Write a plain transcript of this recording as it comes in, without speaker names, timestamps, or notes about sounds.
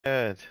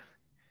good.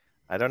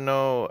 I don't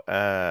know.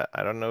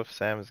 I don't know if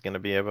Sam's gonna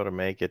be able to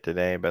make it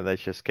today, but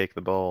let's just kick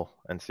the ball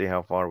and see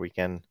how far we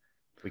can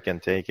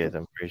take it.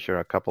 I'm pretty sure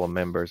a couple of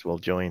members will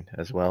join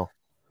as well.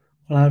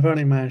 Well, I've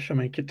only managed to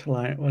make it to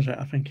like, was it?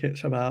 I think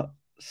it's about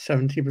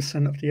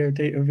 70% of the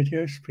OData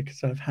videos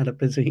because I've had a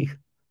busy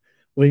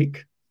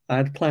week. I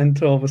had planned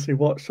to obviously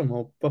watch them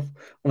all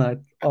when I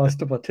asked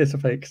to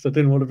participate because I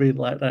didn't want to be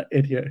like that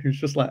idiot who's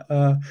just like,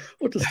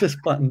 what does this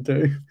button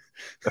do?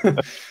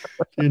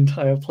 The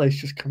entire place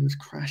just comes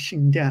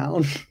crashing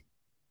down.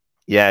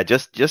 Yeah,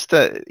 just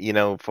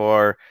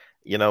for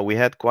we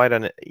had quite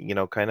an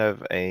kind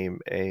of a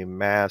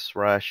mass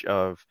rush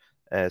of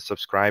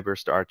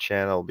subscribers to our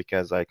channel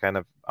because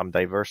I'm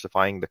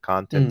diversifying the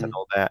content and Mm.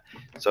 all that.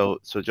 So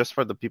just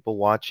for the people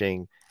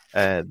watching,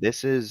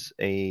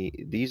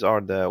 these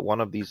are the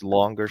one of these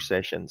longer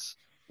sessions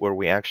where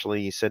we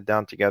actually sit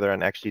down together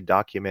and actually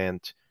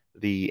document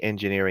the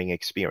engineering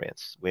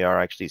experience. We are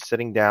actually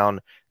sitting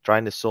down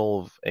trying to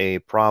solve a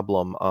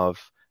problem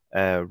of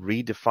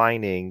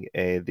redefining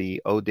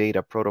the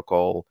OData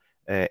protocol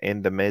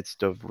in the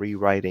midst of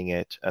rewriting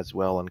it as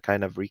well and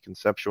kind of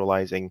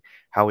reconceptualizing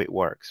how it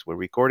works. We're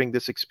recording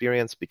this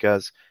experience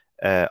because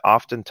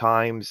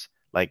oftentimes,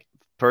 like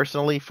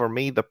personally for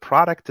me, the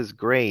product is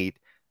great,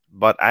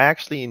 but I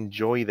actually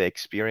enjoy the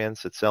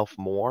experience itself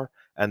more,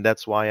 and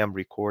that's why I'm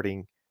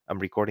recording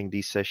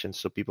these sessions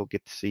so people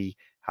get to see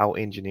how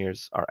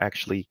engineers are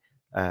actually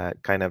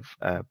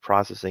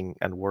processing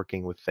and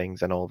working with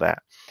things and all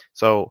that.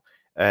 So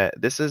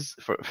this is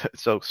for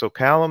so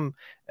Callum,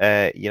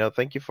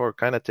 thank you for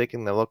kind of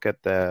taking a look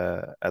at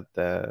the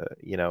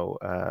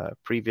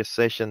previous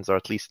sessions, or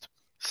at least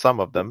some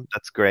of them.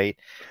 That's great.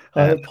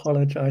 I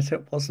apologize,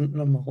 it wasn't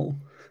them all.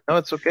 No,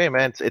 it's okay,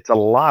 man. It's a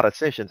lot of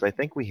sessions. I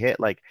think we hit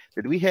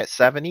did we hit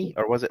 70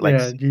 or was it like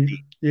Yeah,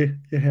 60? you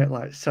hit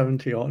like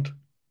 70 odd.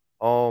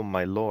 Oh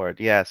my Lord.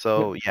 Yeah,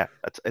 so yeah,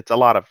 it's a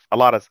lot of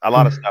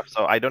stuff.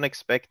 So I don't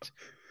expect,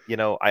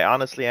 I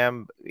honestly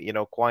am,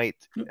 quite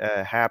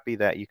happy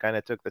that you kind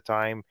of took the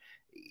time.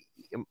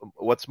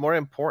 What's more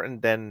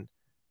important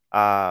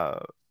uh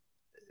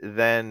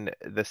than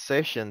the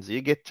sessions,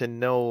 you get to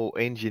know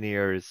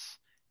engineers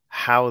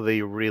how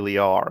they really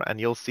are, and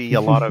you'll see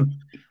a lot of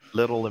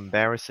little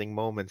embarrassing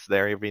moments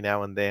there every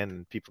now and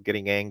then, people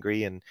getting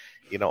angry and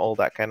all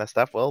that kind of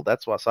stuff. Well,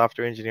 that's what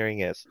software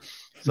engineering is.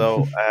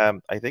 So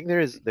I think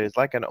there's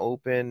like an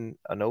open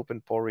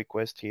pull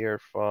request here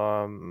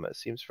from it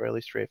seems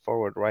fairly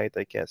straightforward, right?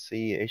 I can't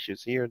see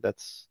issues here.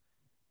 That's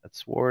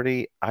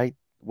wordy.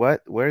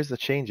 Where's the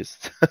changes?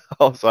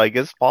 Oh, so I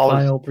guess Paul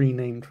is. File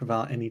renamed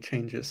without any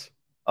changes.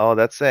 Oh,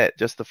 that's it.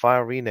 Just the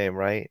file rename,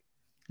 right?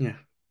 Yeah.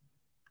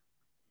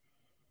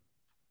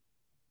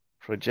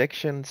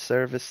 Projection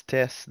service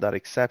test dot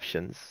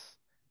exceptions.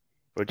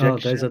 Oh,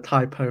 there's Projection. a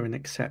typo in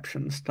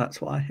exceptions.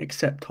 That's why.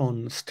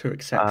 Exceptons to Ah,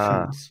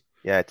 exceptions.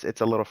 yeah,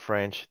 it's a little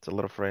French. It's a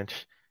little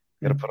French.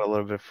 Gotta Mm. put a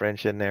little bit of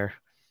French in there.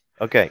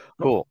 Okay,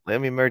 Oh, cool.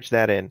 Let me merge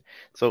that in.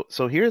 So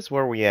here's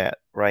where we at,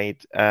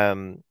 right?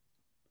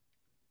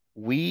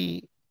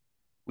 We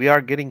we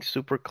are getting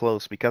super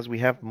close because we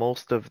have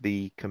most of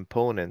the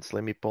components.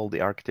 Let me pull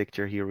the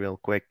architecture here real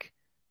quick,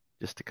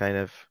 just to kind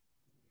of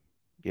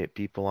get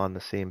people on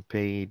the same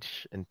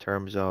page in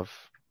terms of.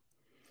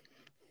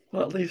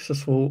 well, at least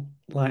this will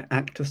like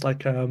act as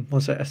like a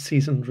was it a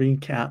season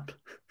recap?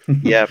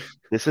 Yeah,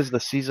 this is the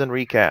season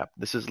recap.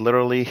 This is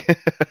literally,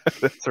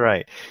 that's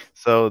right.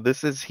 So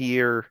this is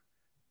here.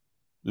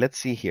 Let's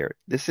see here.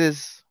 This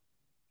is,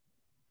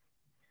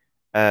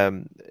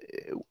 um,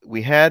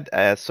 we had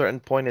a certain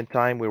point in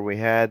time where we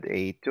had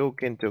a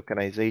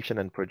tokenization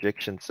and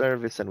projection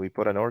service, and we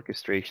put an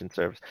orchestration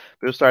service.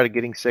 People started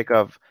getting sick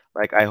of,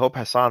 like, I hope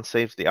Hassan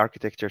saves the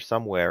architecture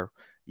somewhere,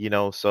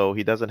 so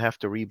he doesn't have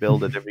to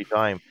rebuild it every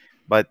time.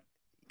 But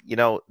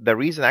the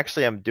reason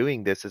actually I'm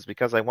doing this is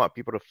because I want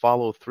people to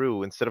follow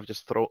through instead of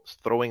just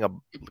throwing a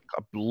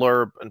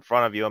blurb in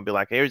front of you and be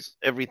like, here's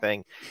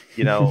everything,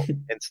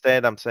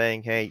 instead I'm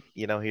saying, hey,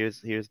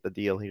 here's the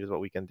deal, here's what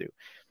we can do.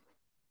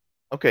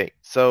 Okay,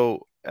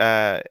 so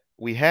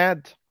we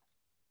had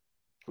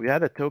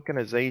a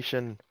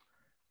tokenization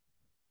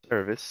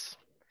service,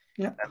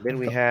 Yeah, and then I've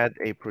we got had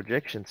a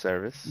projection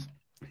service,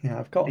 yeah,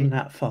 I've gotten the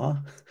that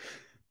far.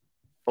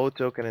 O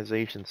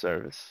tokenization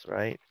service,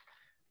 right?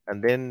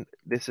 And then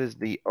this is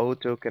the O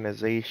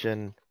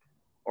tokenization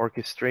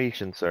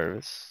orchestration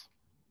service,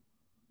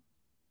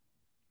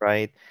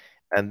 right?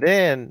 And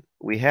then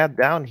we had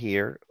down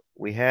here,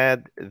 we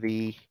had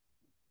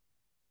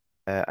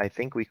I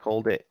think we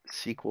called it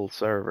SQL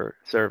server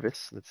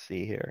service. Let's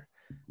see here.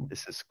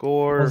 This is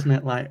core. Wasn't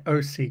it like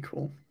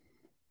OSQL?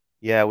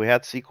 Yeah, we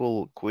had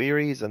SQL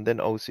queries and then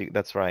OSQL.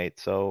 That's right.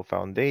 So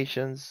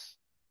foundations.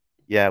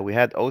 Yeah, we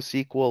had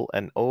OSQL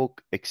and O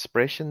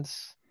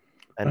expressions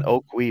and Uh,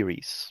 O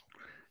queries,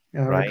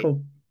 yeah, I right?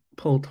 recall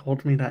Paul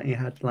told me that he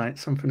had like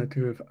something to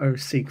do with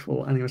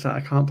OSQL, and he was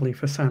like, I can't believe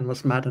Hassan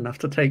was mad enough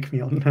to take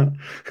me on that.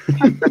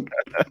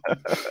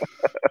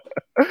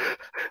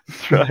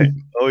 That's right.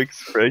 O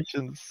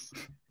expressions.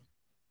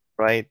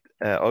 right?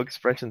 O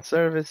expression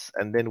service,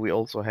 and then we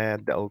also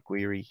had the O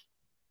query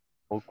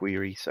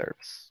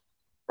service,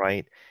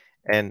 right?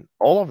 And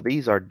all of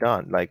these are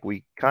done. Like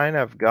we kind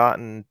of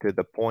gotten to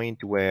the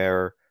point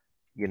where,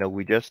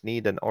 we just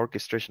need an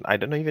orchestration. I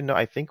don't even know.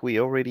 I think we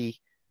already,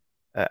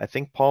 I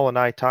think Paul and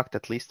I talked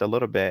at least a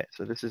little bit.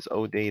 So this is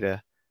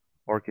OData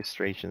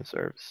orchestration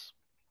service,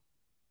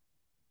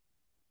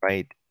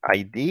 right?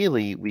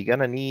 Ideally, we're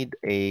gonna need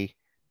a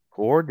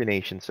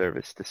coordination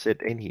service to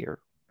sit in here.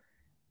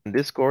 And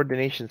this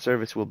coordination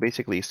service will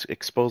basically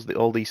expose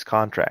all these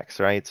contracts,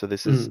 right? So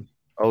this is Mm.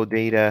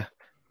 OData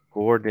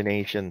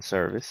coordination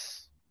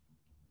service.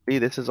 See,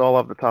 this is all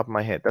off the top of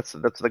my head. That's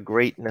the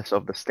greatness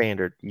of the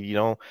standard. You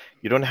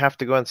don't have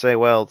to go and say,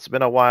 well, it's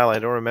been a while, I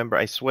don't remember.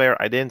 I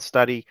swear I didn't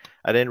study,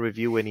 I didn't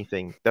review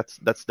anything. That's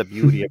the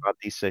beauty about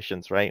these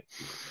sessions, right?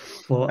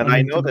 Well, I And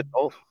I mean, know that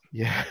all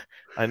yeah,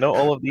 I know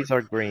all of these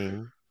are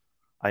green.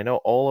 I know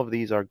all of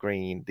these are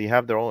green. They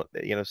have their own,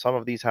 some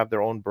of these have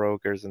their own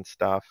brokers and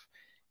stuff.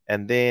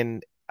 And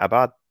then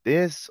about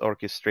this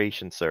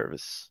orchestration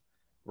service,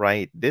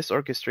 right? This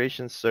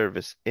orchestration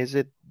service, is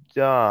it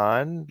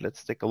done?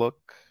 Let's take a look.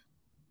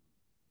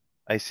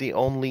 I see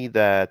only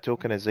the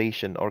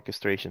tokenization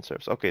orchestration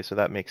service. Okay, so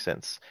that makes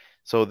sense.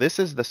 So this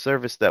is the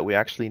service that we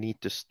actually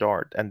need to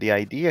start. And the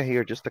idea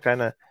here, just to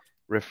kind of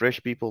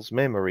refresh people's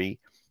memory,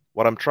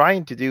 what I'm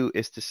trying to do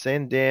is to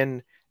send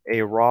in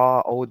a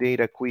raw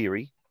OData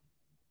query.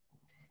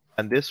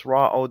 And this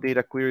raw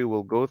OData query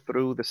will go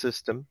through the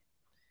system.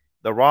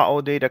 The raw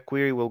OData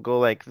query will go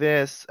like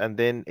this, and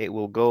then it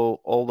will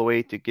go all the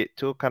way to get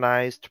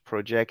tokenized,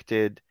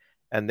 projected,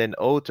 and then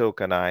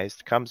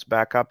O-tokenized, comes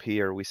back up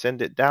here. We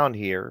send it down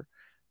here,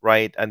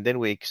 right? And then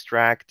we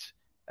extract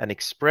an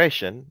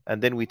expression,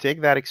 and then we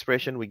take that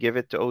expression, we give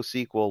it to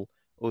OSQL.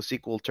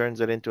 OSQL turns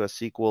it into a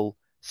SQL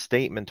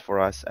statement for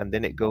us, and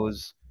then it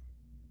goes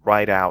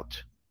right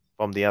out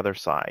from the other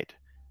side.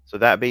 So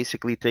that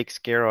basically takes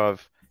care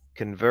of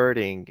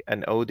converting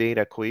an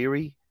OData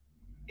query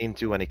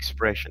into an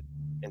expression,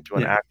 into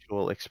an yeah,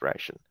 actual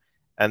expression.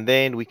 And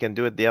then we can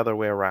do it the other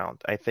way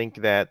around. I think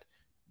that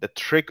the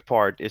trick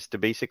part is to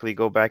basically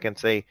go back and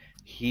say,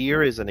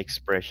 here is an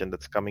expression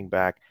that's coming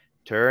back,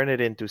 turn it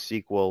into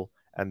SQL,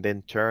 and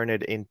then turn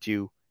it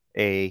into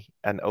an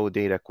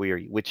OData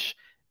query, which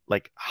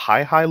like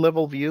high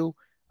level view,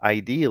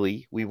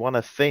 ideally we want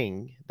a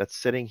thing that's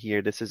sitting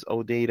here. This is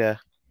OData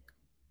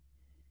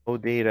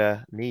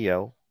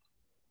Neo,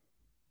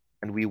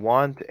 and we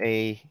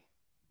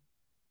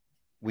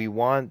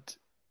want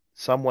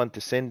someone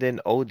to send in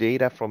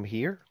OData from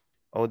here,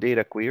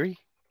 OData query.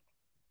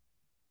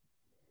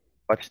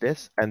 Watch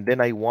this. And then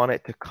I want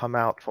it to come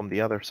out from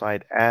the other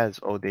side as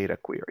OData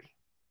query.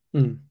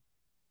 mm.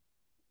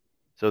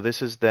 So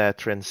this is the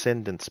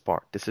transcendence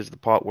part. This is the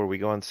part where we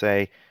go and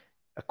say,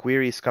 a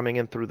query is coming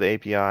in through the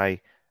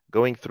API,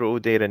 going through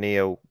OData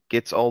Neo,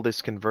 gets all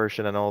this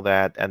conversion and all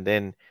that, and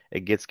then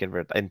it gets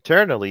converted.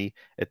 Internally,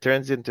 it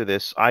turns into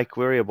this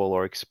iQueryable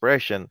or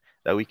expression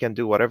that we can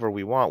do whatever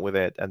we want with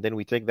it, and then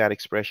we take that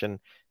expression.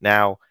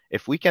 Now,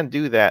 if we can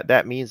do that,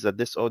 that means that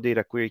this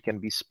OData query can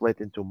be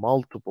split into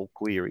multiple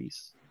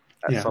queries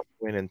at Yeah, some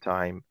point in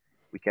time.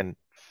 We can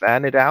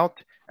fan it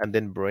out and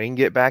then bring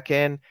it back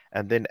in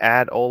and then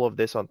add all of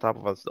this on top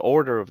of us. The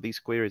order of these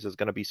queries is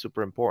going to be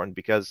super important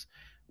because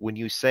when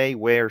you say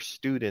where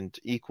student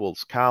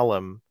equals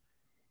column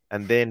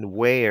and then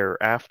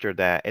where after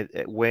that,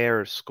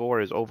 where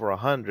score is over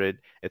 100,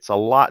 it's a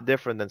lot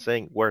different than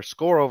saying where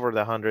score over the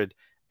 100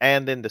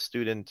 and then the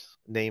student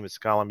name is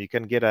column. You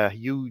can get a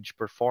huge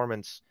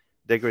performance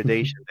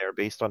degradation there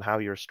based on how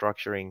you're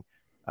structuring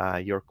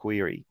your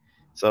query.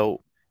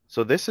 So,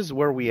 so this is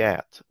where we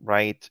at,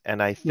 right?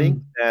 And I think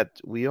mm. that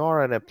we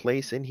are in a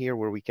place in here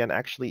where we can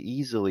actually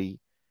easily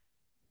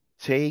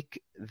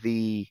take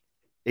the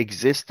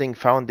existing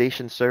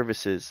foundation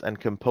services and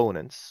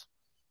components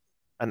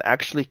and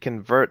actually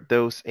convert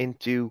those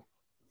into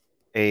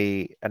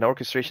an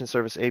orchestration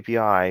service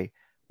API,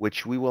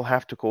 which we will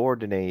have to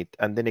coordinate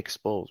and then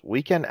expose.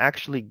 We can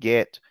actually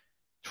get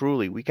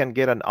we can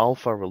get an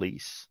alpha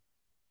release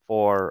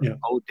for Yeah,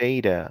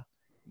 OData,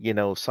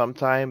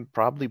 sometime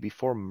probably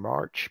before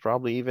March,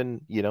 probably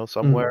even,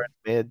 somewhere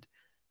mm. in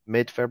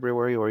mid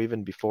February or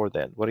even before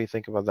then. What do you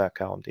think about that,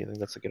 Callum? Do you think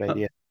that's a good Uh,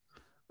 idea?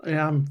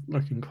 yeah, I'm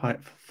looking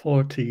quite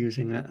forward to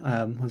using it.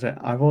 Was it?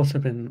 I've also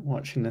been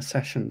watching the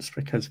sessions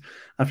because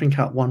I think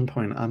at one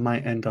point I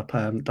might end up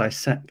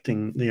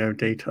dissecting the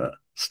OData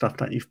stuff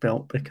that you've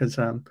built because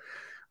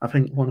I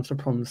think one of the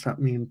problems that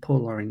me and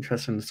Paul are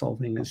interested in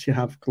solving is you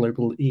have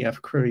global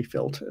EF query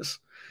filters.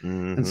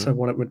 And Mm-hmm. so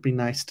what it would be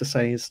nice to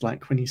say is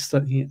like when you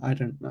study, I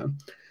don't know.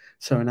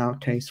 So in our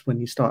case, when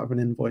you start with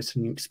an invoice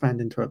and you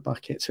expand into a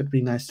bucket, so it'd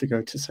be nice to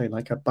go to say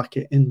like a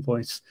bucket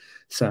invoice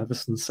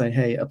service and say,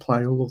 hey,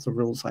 apply all of the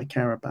rules I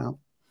care about.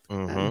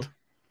 Mm-hmm. And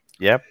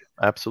Yep,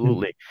 mm,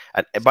 absolutely.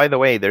 And by the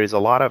way, there is a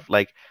lot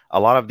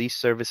of these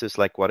services,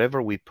 like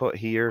whatever we put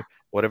here,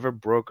 whatever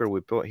broker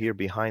we put here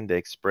behind the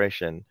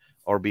expression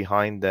or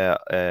behind the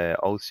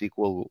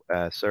OSQL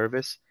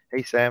service.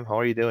 Hey Sam, how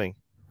are you doing?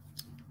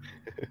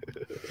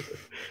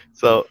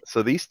 So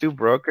these two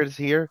brokers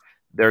here,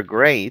 they're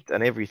great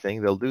and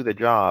everything. They'll do the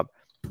job,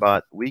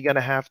 but we're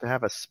gonna have to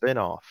have a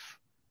spin-off,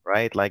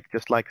 right? Like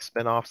just like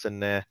spin-offs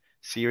in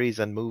series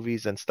and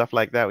movies and stuff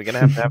like that. We're gonna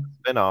have to have a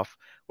spin-off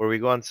where we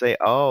go and say,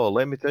 "Oh,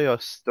 let me tell you a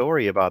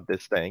story about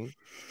this thing,"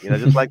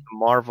 just like the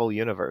Marvel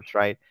universe,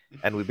 right?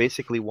 And we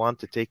basically want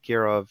to take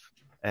care of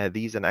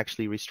these and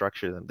actually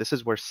restructure them. This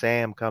is where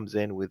Sam comes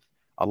in with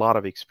a lot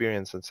of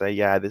experience and say,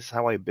 "Yeah, this is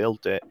how I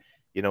built it.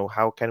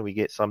 How can we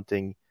get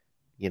something?"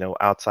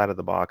 outside of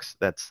the box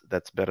that's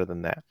better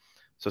than that.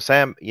 So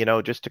Sam,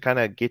 just to kind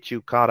of get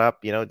you caught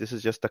up, this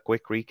is just a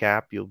quick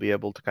recap. You'll be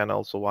able to kind of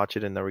also watch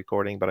it in the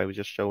recording, but I was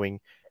just showing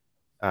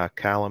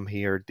Callum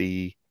here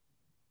the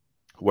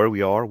where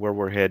we are, where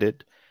we're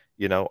headed.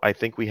 I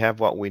think we have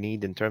what we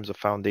need in terms of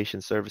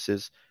foundation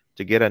services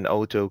to get an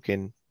O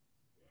token,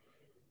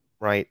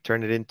 right?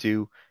 Turn it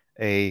into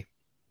a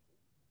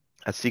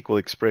SQL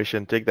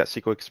expression, take that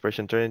SQL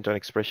expression, turn it into an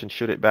expression,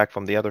 shoot it back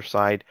from the other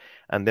side,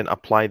 and then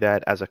apply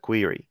that as a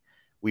query.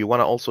 We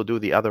want to also do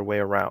the other way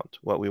around.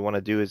 What we want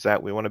to do is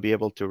that we want to be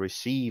able to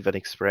receive an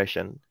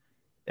expression,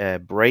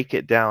 break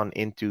it down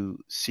into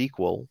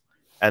SQL,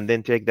 and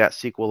then take that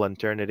SQL and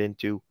turn it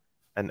into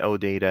an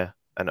OData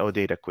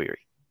query.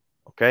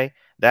 Okay?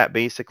 That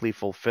basically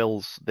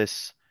fulfills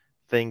this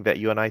thing that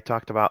you and I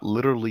talked about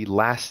literally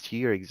last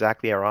year,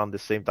 exactly around the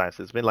same time.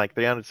 So it's been like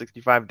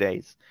 365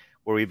 days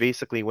where we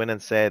basically went and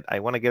said, I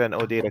want to get an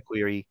OData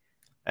query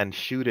and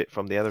shoot it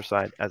from the other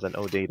side as an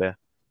OData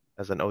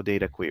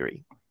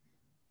query.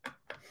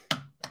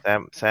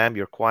 Sam,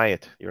 you're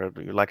quiet. You're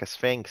like a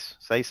sphinx.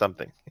 Say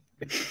something.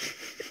 Did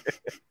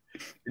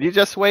you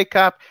just wake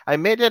up? I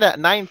made it at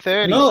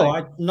 9:30. No, So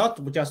I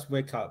not just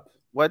wake up.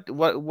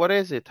 what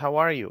is it? How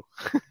are you?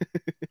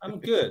 I'm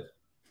good.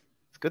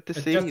 It's good to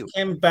I see just you.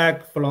 came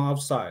back from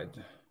outside.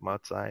 I'm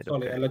outside.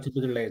 Sorry, Okay. a little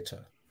bit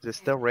later. Is it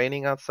still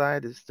raining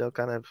outside? Is it still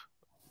kind of,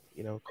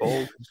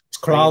 cold, It's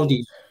rainy?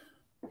 cloudy.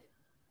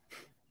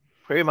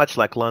 Pretty much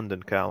like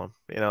London, Callum.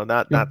 Not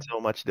Yeah. not so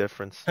much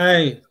difference.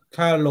 Hey,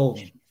 Carlo.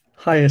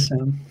 Hiya,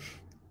 Sam.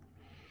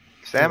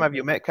 Sam, have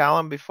you met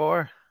Callum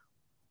before?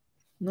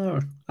 No,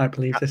 I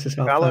believe this is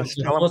our Callum first.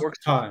 The Callum first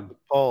works time. with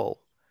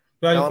Paul.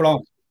 Where are you Callum from?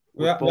 works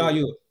with Where are Paul.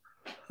 you?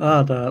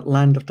 The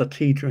land of the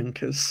tea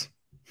drinkers.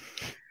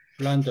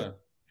 London.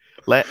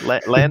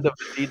 Land of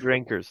the tea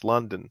drinkers,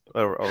 London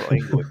or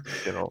England in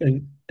general.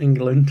 In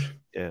England.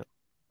 Yeah,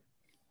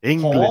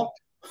 England.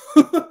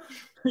 Paul?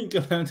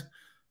 England.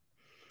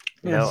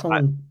 You Yeah, know, I,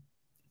 someone.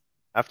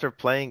 after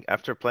playing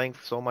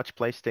so much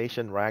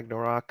PlayStation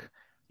Ragnarok,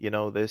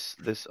 this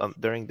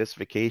during this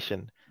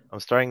vacation, I'm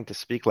starting to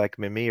speak like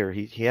Mimir.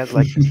 He has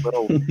like this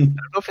little. I don't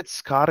know if it's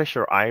Scottish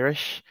or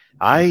Irish.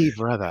 Aye,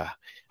 brother.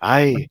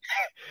 Aye,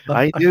 I,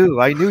 I I, knew.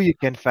 I knew you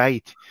can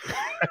fight.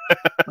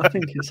 I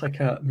think it's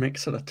like a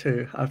mix of the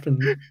two. I've been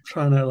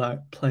trying to like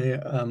play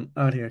it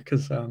earlier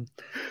because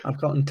I've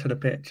gotten to the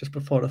bit just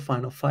before the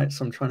final fight,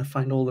 so I'm trying to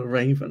find all the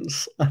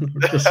ravens, and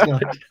I'm just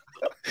like,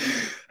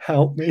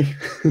 help me.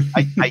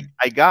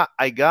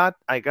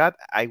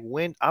 I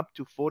went up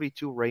to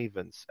 42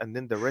 ravens, and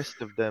then the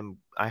rest of them,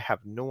 I have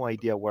no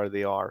idea where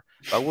they are.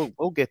 But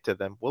we'll get to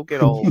them. We'll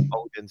get all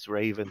Odin's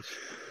ravens.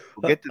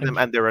 We'll get to them,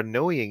 and they're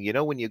annoying.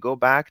 When you go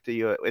back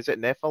to is it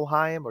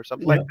Niflheim or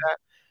something like Yeah, that?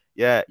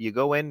 Yeah, you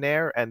go in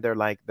there, and they're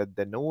like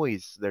the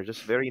noise. They're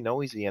just very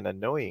noisy and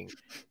annoying.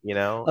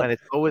 I, And it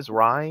always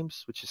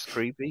rhymes, which is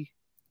creepy.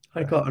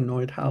 I got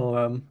annoyed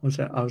how was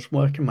it? I was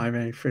working my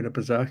way through the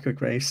Berserker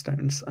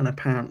gravestones, and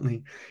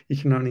apparently you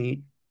can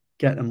only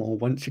get them all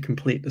once you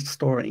complete the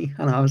story.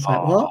 And I was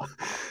like, what?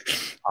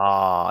 Oh,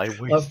 I I,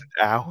 wasted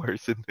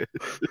hours in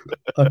this.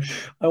 I,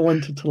 I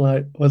wanted to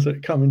like, was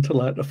it coming to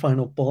like the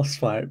final boss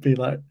fight, be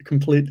like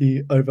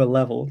completely over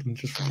leveled and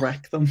just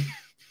wreck them?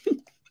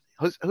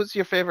 Who's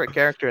your favorite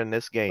character in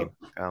this game,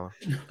 Alan?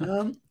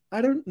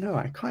 I don't know.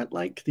 I quite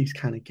like these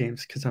kind of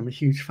games because I'm a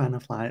huge fan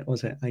of like,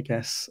 was it? I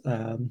guess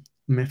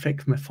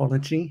mythic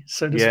mythology,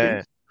 so to speak.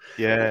 Yeah,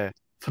 yeah,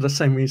 For the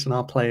same reason,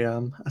 I'll play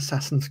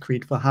Assassin's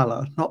Creed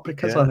Valhalla, not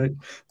because yeah. I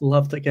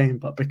love the game,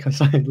 but because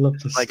I love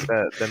the Just like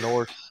story.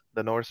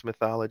 the Norse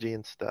mythology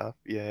and stuff.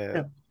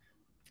 Yeah,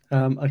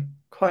 Yeah. I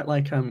quite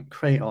like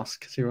Kratos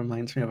because he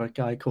reminds me of a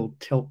guy called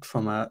Tilt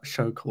from a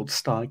show called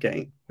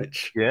Stargate,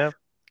 which yeah,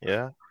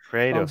 yeah. I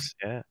Kratos. was,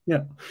 Yeah.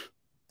 yeah.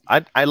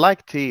 I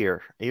like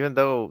Tyr, even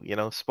though,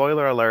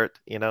 spoiler alert,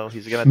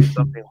 he's gonna do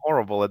something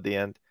horrible at the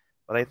end.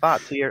 But I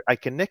thought I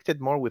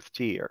connected more with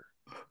Tyr.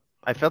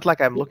 I felt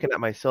like I'm looking at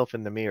myself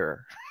in the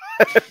mirror.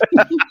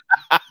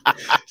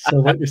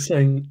 So what you're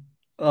saying?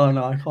 Oh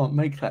no, I can't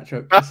make that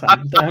joke,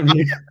 Sam. Damn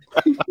you!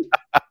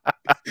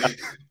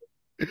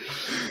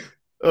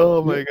 Oh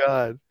You my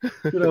God.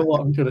 you know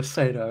what I'm gonna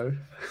say though?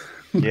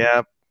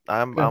 Yeah,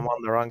 I'm Yeah, I'm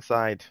on the wrong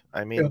side. I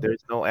yeah. mean,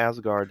 there's no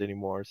Asgard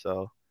anymore,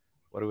 so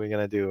what are we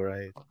gonna do,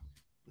 right?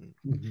 Mm.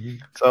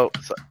 Mhm.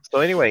 So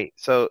anyway,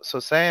 so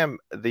Sam,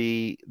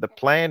 the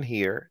plan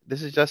here,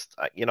 this is just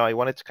I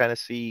wanted to kind of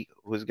see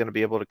who's going to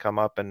be able to come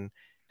up and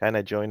kind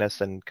of join us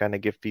and kind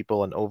of give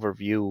people an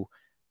overview,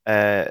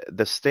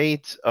 the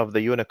state of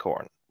the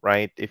unicorn.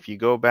 right? If you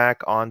go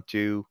back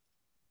onto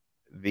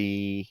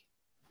the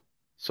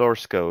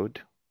source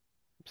code,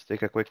 let's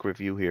take a quick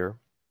review here.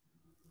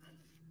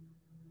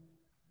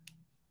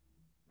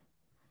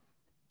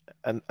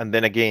 And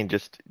then again,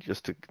 just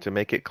to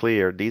make it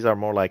clear, these are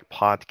more like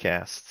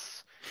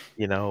podcasts,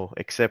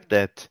 except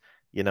that,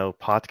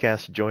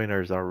 podcast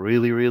joiners are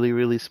really, really,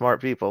 really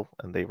smart people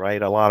and they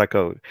write a lot of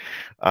code.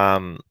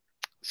 Um,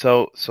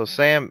 so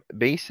Sam,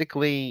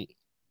 basically,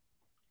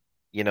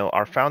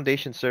 our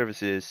foundation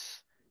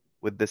services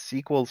with the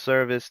SQL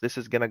service, this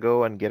is gonna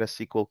go and get a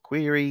SQL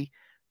query.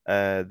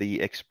 The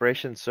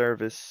expression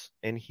service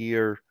in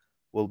here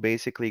will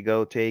basically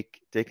go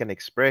take an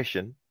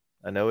expression,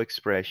 a no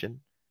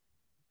expression,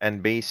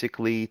 and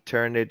basically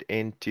turn it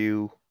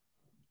into,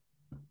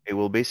 it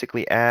will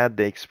basically add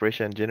the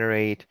expression,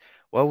 generate.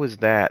 What was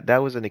that? That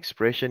was an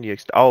expression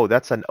oh,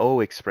 that's an O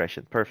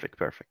expression. Perfect,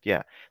 perfect.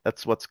 Yeah,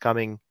 that's what's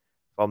coming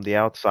from the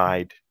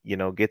outside,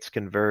 gets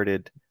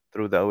converted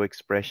through the O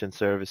expression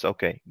service.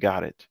 Okay,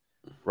 got it.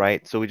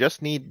 Right. So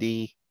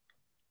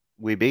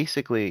we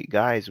basically,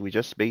 guys, we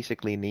just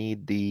basically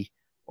need the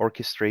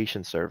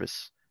orchestration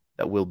service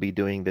that will be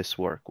doing this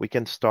work. We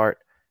can start,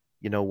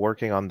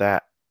 working on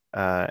that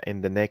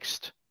in the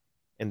next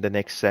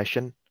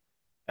session.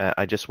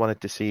 I just wanted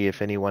to see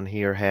if anyone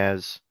here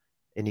has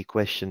any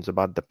questions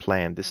about the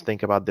plan. Just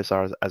think about this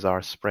as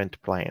our sprint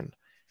plan.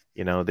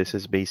 This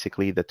is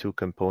basically the two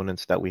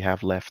components that we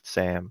have left,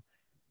 Sam.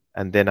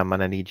 And then I'm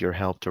gonna need your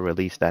help to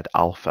release that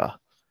alpha.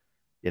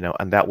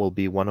 And that will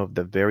be one of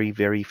the very,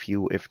 very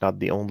few, if not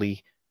the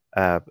only,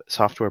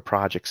 software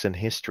projects in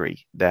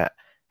history that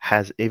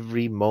has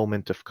every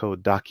moment of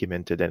code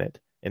documented in it,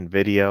 in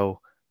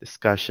video,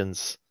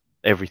 discussions,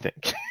 everything.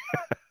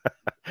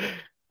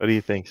 What do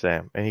you think,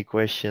 Sam? Any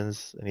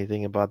questions?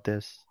 Anything about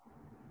this?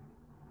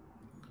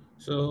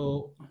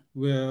 So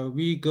will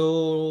we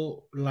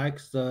go like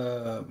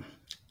the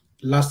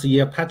last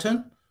year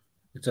pattern?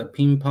 It's a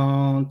ping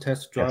pong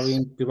test Yes.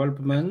 driving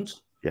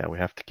development. Yeah, we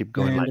have to keep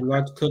going And like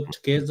write code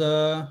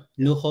together,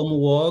 no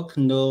homework,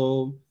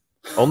 no.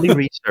 only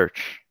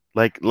research.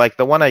 Like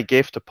the one I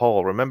gave to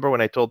Paul. Remember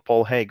when I told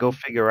Paul, "Hey, go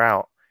figure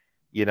out,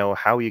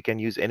 how you can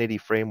use Entity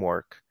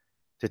Framework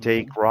to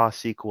take raw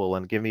SQL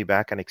and give me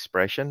back an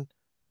expression?"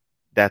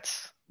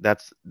 That's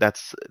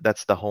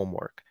the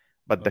homework.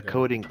 But the Okay.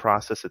 coding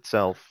process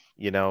itself,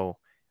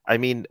 I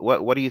mean,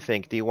 what do you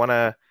think? Do you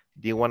wanna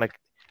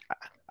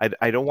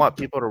I don't want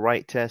people to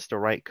write tests or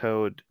write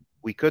code.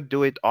 We could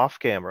do it off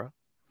camera.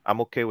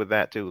 I'm okay with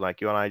that too.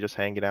 Like you and I just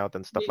hanging out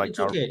and stuff like It's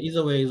that. okay.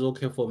 Either way is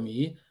okay for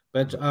me.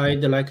 But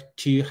I'd like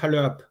to hurry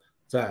up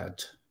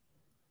that.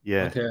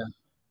 Yeah. Okay.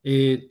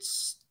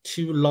 It's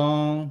too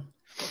long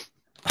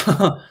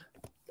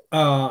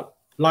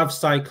life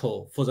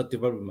cycle for the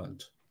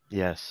development.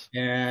 Yes.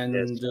 And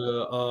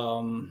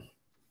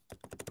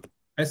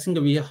I think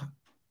we are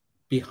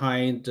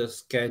behind the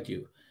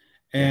schedule.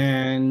 Yes.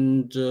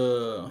 And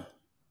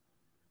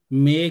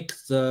make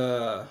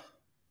the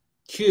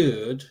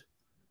code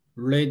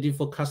ready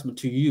for customer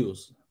to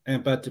use.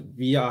 But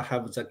we are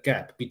have the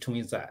gap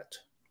between that.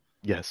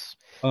 Yes.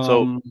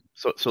 So Um,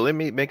 so let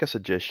me make a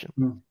suggestion.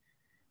 mm,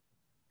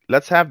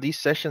 Let's have these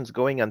sessions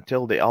going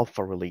until the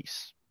alpha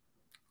release.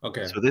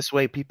 okay. So this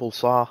way people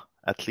saw,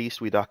 at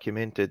least we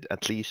documented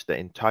at least the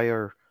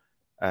entire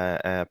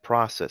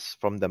process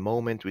from the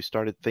moment we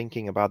started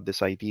thinking about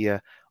this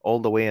idea all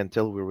the way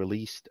until we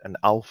released an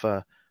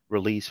alpha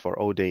release for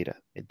OData.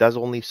 It does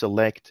only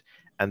select,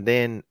 and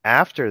then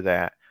after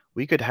that,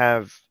 we could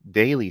have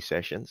daily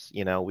sessions.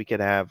 We could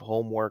have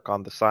homework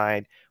on the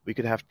side. We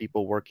could have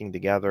people working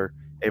together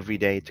every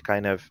day to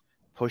kind of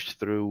push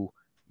through,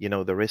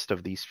 the rest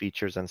of these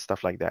features and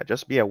stuff like that.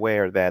 Just be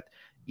aware that,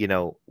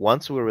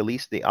 once we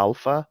release the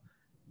alpha,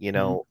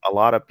 a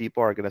lot of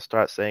people are going to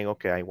start saying,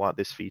 okay, I want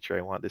this feature,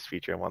 I want this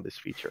feature, I want this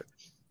feature.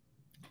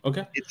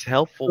 Okay. It's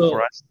helpful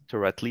for us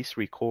to at least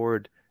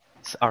record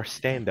our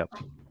stand-up.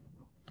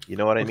 You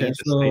know what I Okay. mean?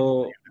 The state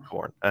of the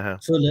unicorn.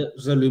 So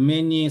the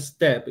remaining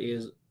step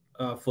is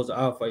for the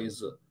alpha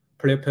is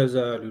prepare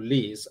the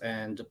release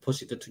and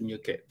push it to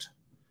NuGet.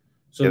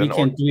 So Get we an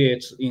can do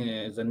it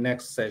in the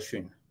next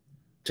session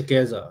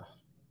together.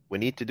 We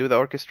need to do the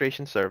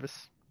orchestration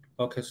service.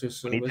 Okay, so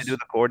We need to do service.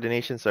 the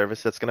coordination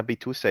service. That's going to be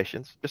 2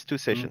 sessions, just 2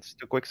 sessions,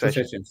 2 quick Two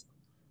sessions. sessions.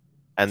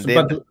 And So,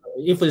 then, but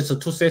if it's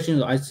 2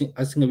 sessions, I think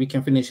we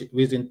can finish it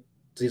within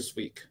this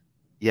week.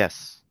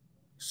 yes,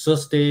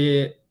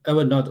 Thursday,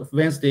 not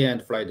Wednesday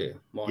and Friday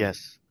morning.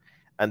 yes.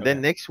 And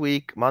then next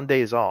week,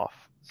 Monday is off.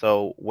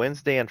 So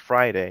Wednesday and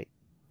Friday,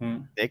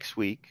 next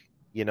week,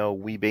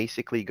 we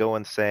basically go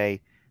and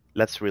say,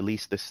 let's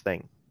release this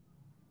thing,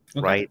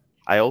 right?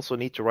 I also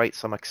need to write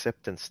some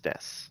acceptance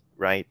tests,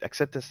 right?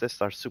 Acceptance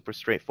tests are super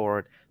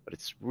straightforward, but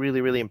it's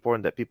really, really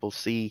important that people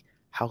see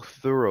how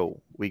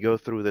thorough we go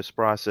through this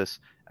process,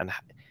 and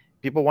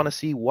people want to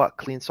see what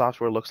clean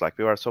software looks like.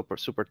 We are super,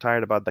 super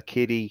tired about the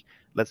kitty.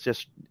 Let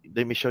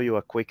me show you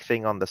a quick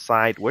thing on the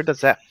side. Where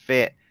does that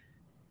fit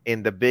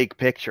in the big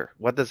picture?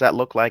 What does that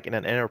look like in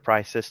an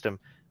enterprise system?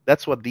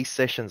 That's what these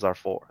sessions are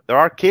for. There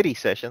are kiddie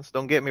sessions,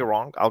 don't get me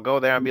wrong. I'll go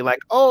there and be like,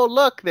 oh,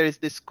 look, there's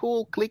this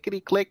cool clickety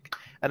click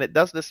and it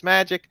does this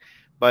magic.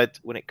 But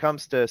when it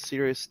comes to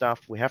serious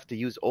stuff, we have to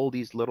use all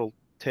these little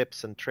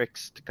tips and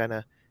tricks to kind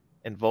of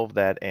involve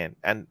that in.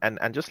 And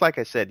just like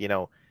I said,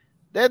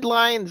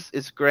 deadlines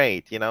is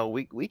great.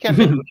 We can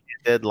negotiate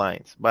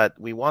deadlines, but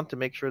we want to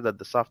make sure that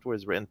the software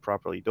is written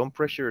properly. Don't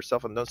pressure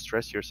yourself and don't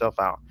stress yourself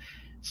out.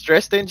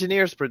 Stressed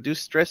engineers produce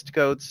stressed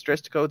code.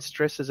 Stressed code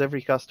stresses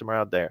every customer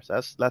out there.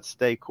 So let's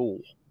stay cool.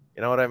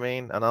 You know what I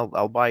mean? And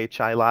I'll buy a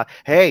chai latte.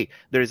 Hey,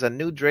 there's a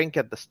new drink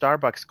at the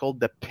Starbucks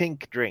called the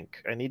pink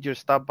drink. I need you to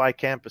stop by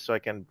campus so I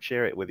can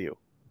share it with you.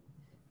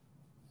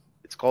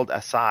 It's called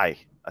acai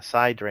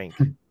drink.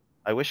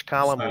 I wish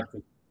Callum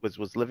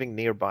was living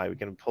nearby. We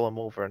can pull him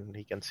over and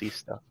he can see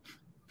stuff.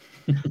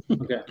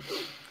 Okay.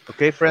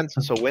 Okay, friends.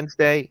 So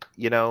Wednesday,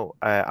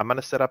 I'm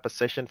gonna set up a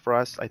session for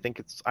us. I think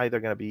it's either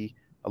gonna be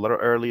a little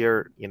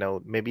earlier,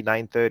 maybe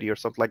 9:30 or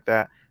something like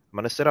that. I'm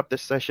gonna set up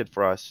this session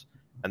for us,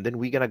 and then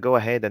we're gonna go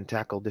ahead and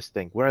tackle this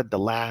thing. We're at the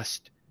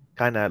last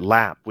kind of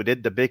lap. We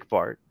did the big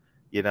part,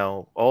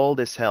 all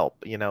this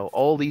help,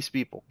 all these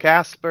people,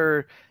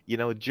 Casper,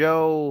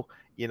 Joe,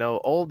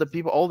 all the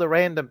people, all the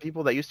random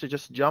people that used to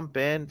just jump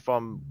in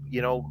from,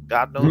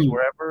 God knows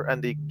wherever,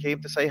 and they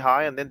came to say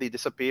hi, and then they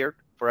disappeared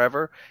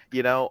forever.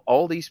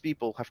 All these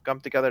people have come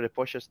together to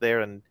push us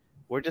there, and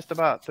we're just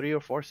about 3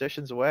 or 4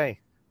 sessions away,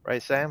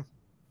 right, Sam?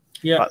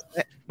 Yeah.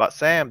 But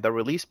Sam, the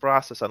release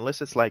process, unless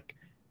it's like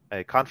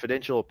a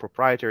confidential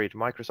proprietary to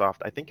Microsoft,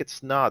 I think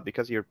it's not,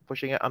 because you're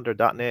pushing it under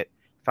 .NET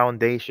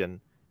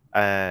Foundation.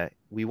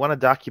 We want to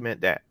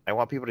document that. I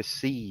want people to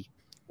see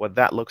what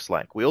that looks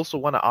like. We also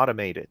want to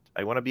automate it.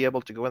 I want to be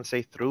able to go and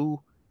say through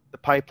the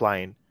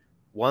pipeline,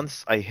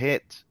 once I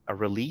hit a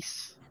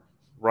release,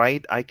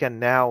 right, I can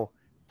now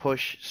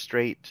push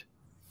straight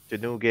to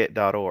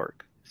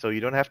NuGet.org. So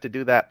you don't have to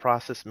do that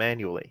process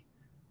manually.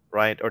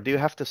 Right? Or do you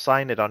have to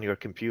sign it on your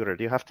computer?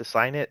 Do you have to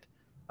sign it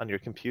on your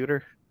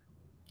computer?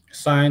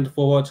 Signed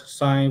for what?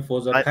 Sign for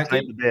the package?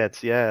 Sign the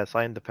bits. Yeah,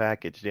 sign the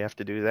package. Do you have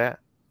to do that?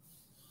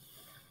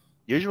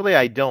 Usually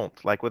I don't.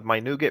 Like with my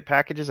NuGet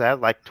packages, I have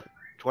like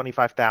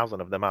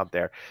 25,000 of them out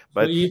there.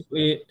 But so if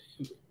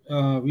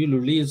we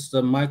release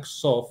the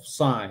Microsoft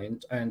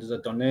signed and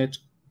the .NET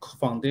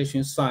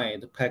Foundation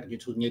signed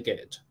package to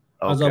NuGet,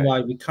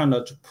 otherwise we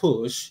cannot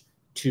push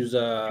to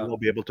the you will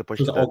be able to push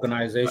to the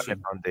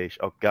organization.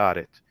 Foundation. Oh, got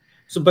it.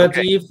 So, but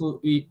if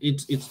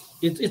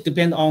it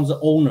depends on the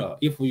owner.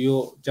 If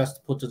you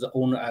just put the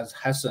owner as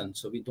Hassan,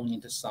 so we don't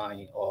need to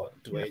sign or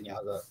do any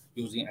other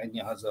using any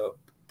other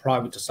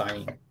private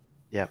signing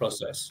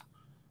process.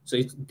 So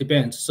it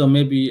depends. So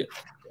maybe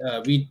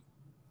we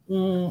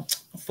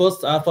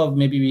first alpha,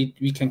 maybe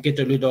we can get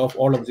rid of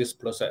all of this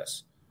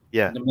process.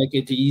 Yeah. And make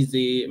it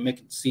easy,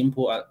 make it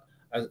simple,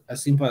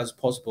 as simple as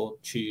possible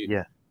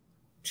to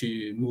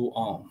move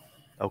on.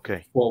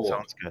 Okay. Forward.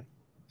 Sounds good.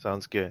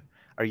 Sounds good.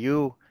 Are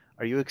you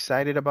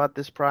excited about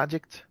this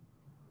project?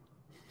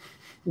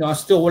 No, I'm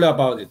still worried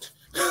about it.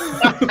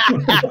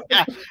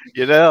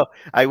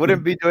 I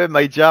wouldn't be doing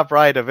my job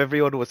right if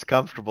everyone was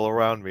comfortable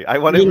around me. I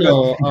want to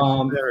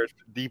there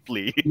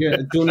deeply.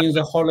 During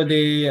the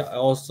holiday, I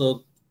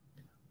also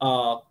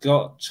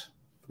got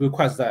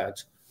request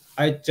that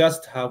I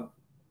just have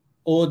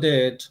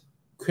ordered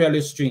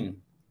query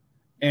string,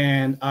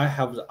 and I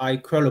have the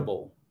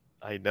iQueryable.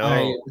 I know.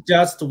 I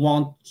just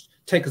want to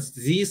take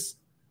these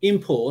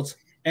inputs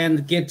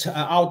and get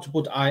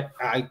output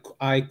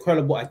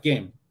iQueryable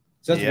again.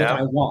 That's what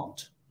I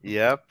want.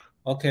 Yep.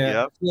 Okay.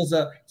 Yep.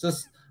 So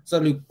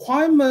the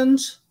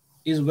requirement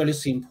is very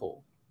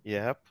simple.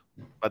 Yep.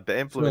 But the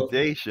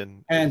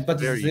implementation is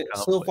very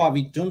complex. So far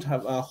we don't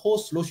have a whole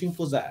solution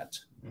for that.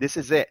 This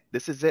is it.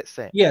 This is it,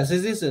 Sam. Yes,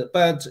 this is it.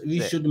 But we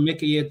should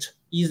make it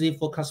easy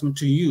for customer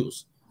to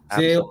use.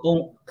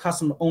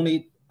 Customer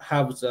only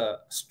have the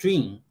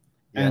string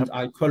and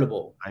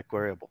iQueryable.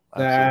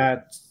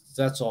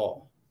 That's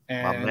all.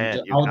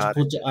 And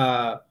output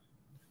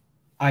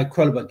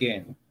iQueryable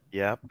again.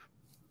 Yep.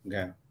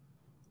 Okay.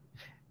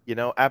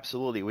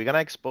 Absolutely. We're going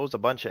to expose a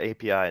bunch of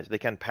APIs. They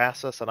can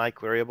pass us an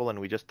iQueryable and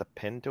we just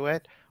append to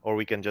it, or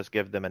we can just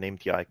give them an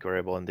empty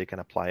iQueryable and they can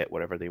apply it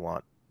whatever they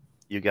want.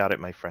 You got it,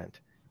 my friend.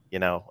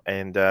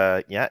 And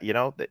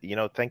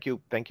thank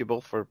you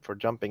both for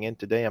jumping in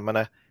today. I'm going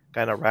to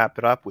kind of wrap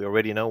it up. We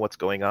already know what's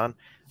going on.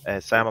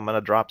 Sam, I'm going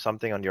to drop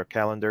something on your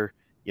calendar.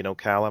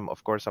 Callum,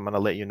 of course, I'm going to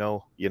let you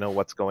know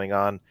what's going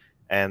on.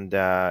 And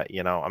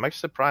I'm actually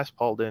surprised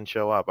Paul didn't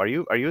show up. Are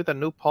you the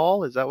new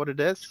Paul? Is that what it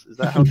is? Is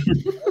that how?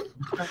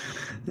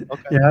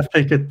 Okay. Yeah, I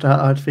figured that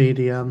I'd be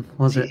the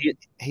was it?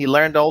 He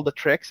learned all the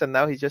tricks and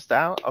now he's just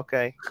out.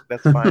 Okay,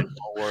 that's fine.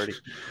 Don't worry.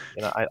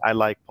 I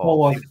like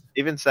Paul.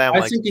 Even Sam.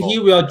 I think he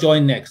will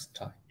join next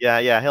time.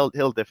 Yeah,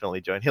 he'll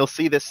definitely join. He'll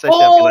see this session.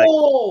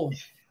 Oh!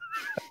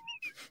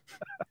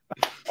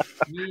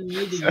 We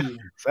need you.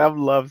 Sam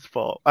loves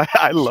Paul.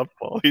 I love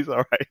Paul. He's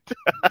all right.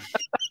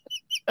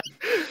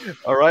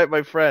 All right,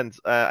 my friends.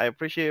 I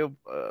appreciate you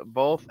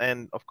both,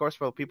 and of course,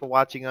 for people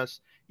watching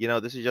us,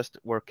 this is just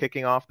we're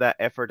kicking off that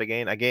effort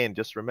again. Again,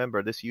 just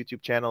remember, this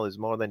YouTube channel is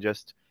more than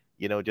just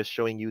just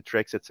showing you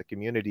tricks. It's a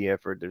community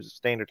effort. There's a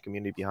standard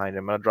community behind it.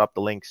 I'm gonna drop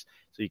the links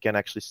so you can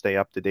actually stay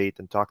up to date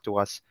and talk to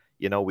us.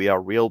 We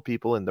are real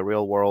people in the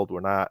real world.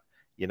 We're not.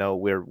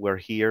 We're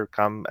here.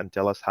 Come and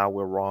tell us how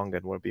we're wrong,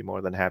 and we'll be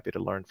more than happy to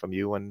learn from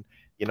you and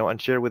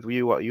share with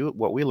you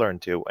what we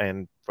learned too.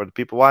 And for the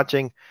people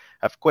watching,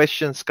 have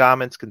questions,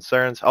 comments,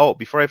 concerns. Oh,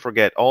 before I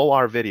forget, all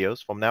our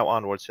videos from now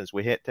onwards, since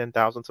we hit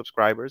 10,000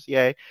 subscribers,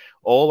 yay,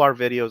 all our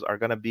videos are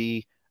going to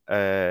be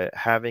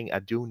having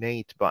a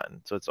donate button.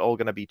 So it's all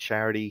going to be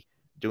charity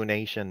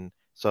donation.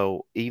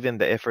 So even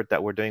the effort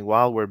that we're doing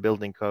while we're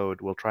building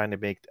code, we're trying to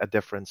make a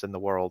difference in the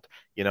world,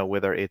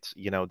 whether it's,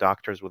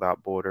 Doctors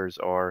Without Borders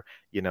or,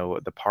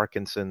 the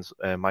Parkinson's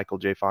Michael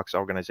J. Fox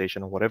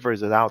organization or whatever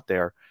is out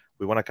there.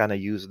 We want to kind of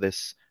use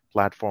this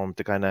platform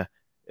to kind of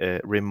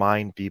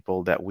remind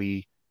people that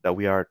we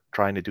are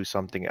trying to do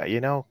something.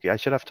 I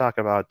should have talked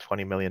about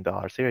 $20 million.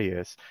 Here he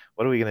is.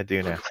 What are we gonna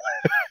do now?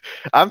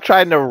 I'm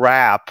trying to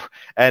rap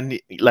and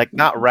like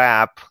not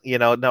rap.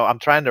 No, I'm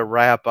trying to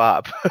wrap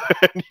up.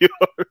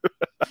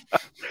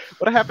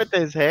 What happened to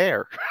his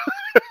hair?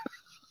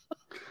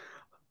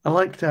 I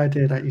like the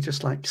idea that you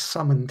just like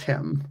summoned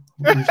him.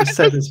 You just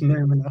said his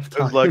name enough It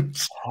was like,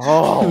 times.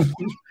 oh.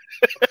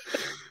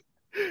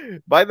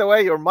 By the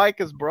way, your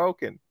mic is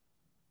broken.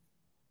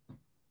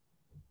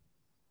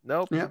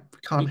 Nope. Yep, We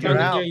can't can't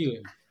hear hear it.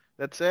 you.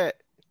 That's it.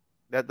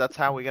 That's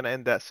how we're gonna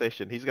end that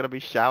session. He's gonna be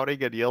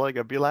shouting and yelling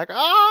and be like,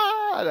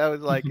 ah! And I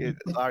was like,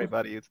 sorry,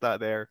 buddy, it's not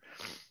there.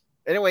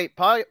 Anyway,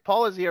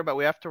 Paul is here, but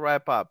we have to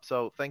wrap up.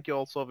 So thank you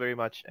all so very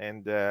much,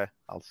 and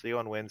I'll see you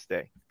on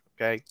Wednesday.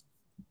 Okay,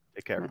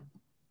 take care.